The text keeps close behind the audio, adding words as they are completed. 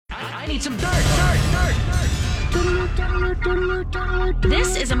need some dirt.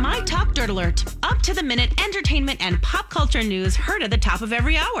 This is a My Talk Dirt Alert. Up-to-the-minute entertainment and pop culture news heard at the top of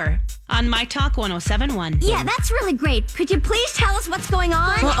every hour on My Talk 107.1. Yeah, that's really great. Could you please tell us what's going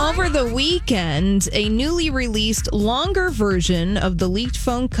on? Well, over the weekend, a newly released, longer version of the leaked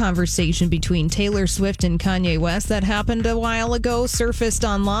phone conversation between Taylor Swift and Kanye West that happened a while ago surfaced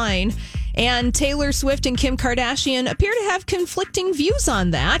online. And Taylor Swift and Kim Kardashian appear to have conflicting views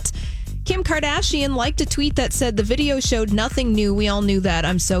on that. Kim Kardashian liked a tweet that said the video showed nothing new. We all knew that.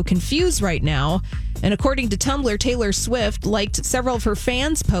 I'm so confused right now. And according to Tumblr, Taylor Swift liked several of her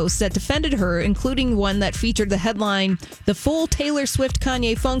fans' posts that defended her, including one that featured the headline, "The full Taylor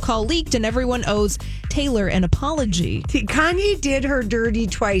Swift-Kanye phone call leaked and everyone owes Taylor an apology." Kanye did her dirty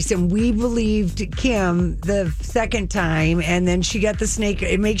twice, and we believed Kim the second time, and then she got the snake.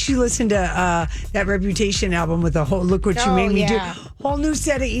 It makes you listen to that Reputation album with a whole, look what you made me do, whole new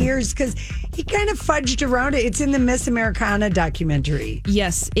set of ears, because he kind of fudged around it. It's in the Miss Americana documentary.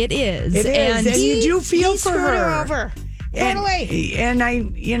 Yes, it is. It is, and you do feel for her. Over. Totally. And I,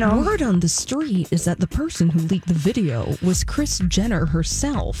 word on the street is that the person who leaked the video was Kris Jenner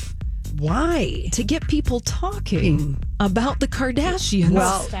herself. Why? To get people talking about the Kardashians.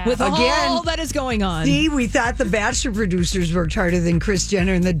 Well, with again, all that is going on. See, we thought the Bachelor producers worked harder than Kris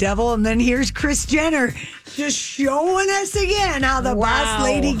Jenner and the devil, and then here's Kris Jenner just showing us again how the boss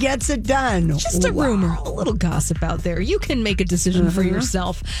lady gets it done. Just a rumor, a little gossip out there. You can make a decision for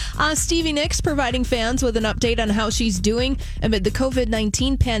yourself. Stevie Nicks providing fans with an update on how she's doing amid the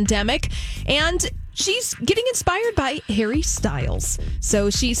COVID-19 pandemic. And she's getting inspired by Harry Styles. So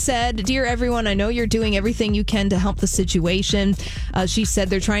she said, "Dear everyone, I know you're doing everything you can to help the situation." She said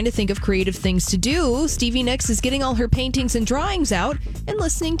they're trying to think of creative things to do. Stevie Nicks is getting all her paintings and drawings out and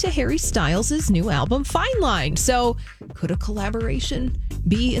listening to Harry Styles' new album, Fine Line. So could a collaboration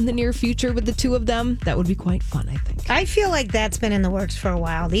be in the near future with the two of them? That would be quite fun, I think. I feel like that's been in the works for a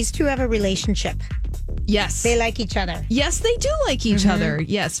while. These two have a relationship. Yes. They like each other. Yes, they do like each other.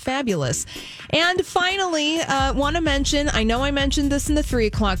 Yes, fabulous. And finally, want to mention, I know I mentioned this in the 3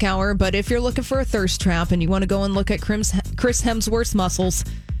 o'clock hour, but if you're looking for a thirst trap and you want to go and look at Chris Hemsworth's muscles,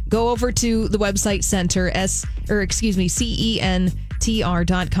 go over to the website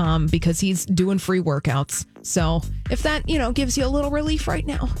CENTR.com because he's doing free workouts. So if that, gives you a little relief right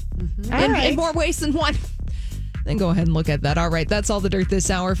now in more ways than one, then go ahead and look at that. All right, that's all the dirt this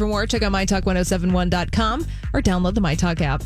hour. For more, check out mytalk1071.com or download the MyTalk app.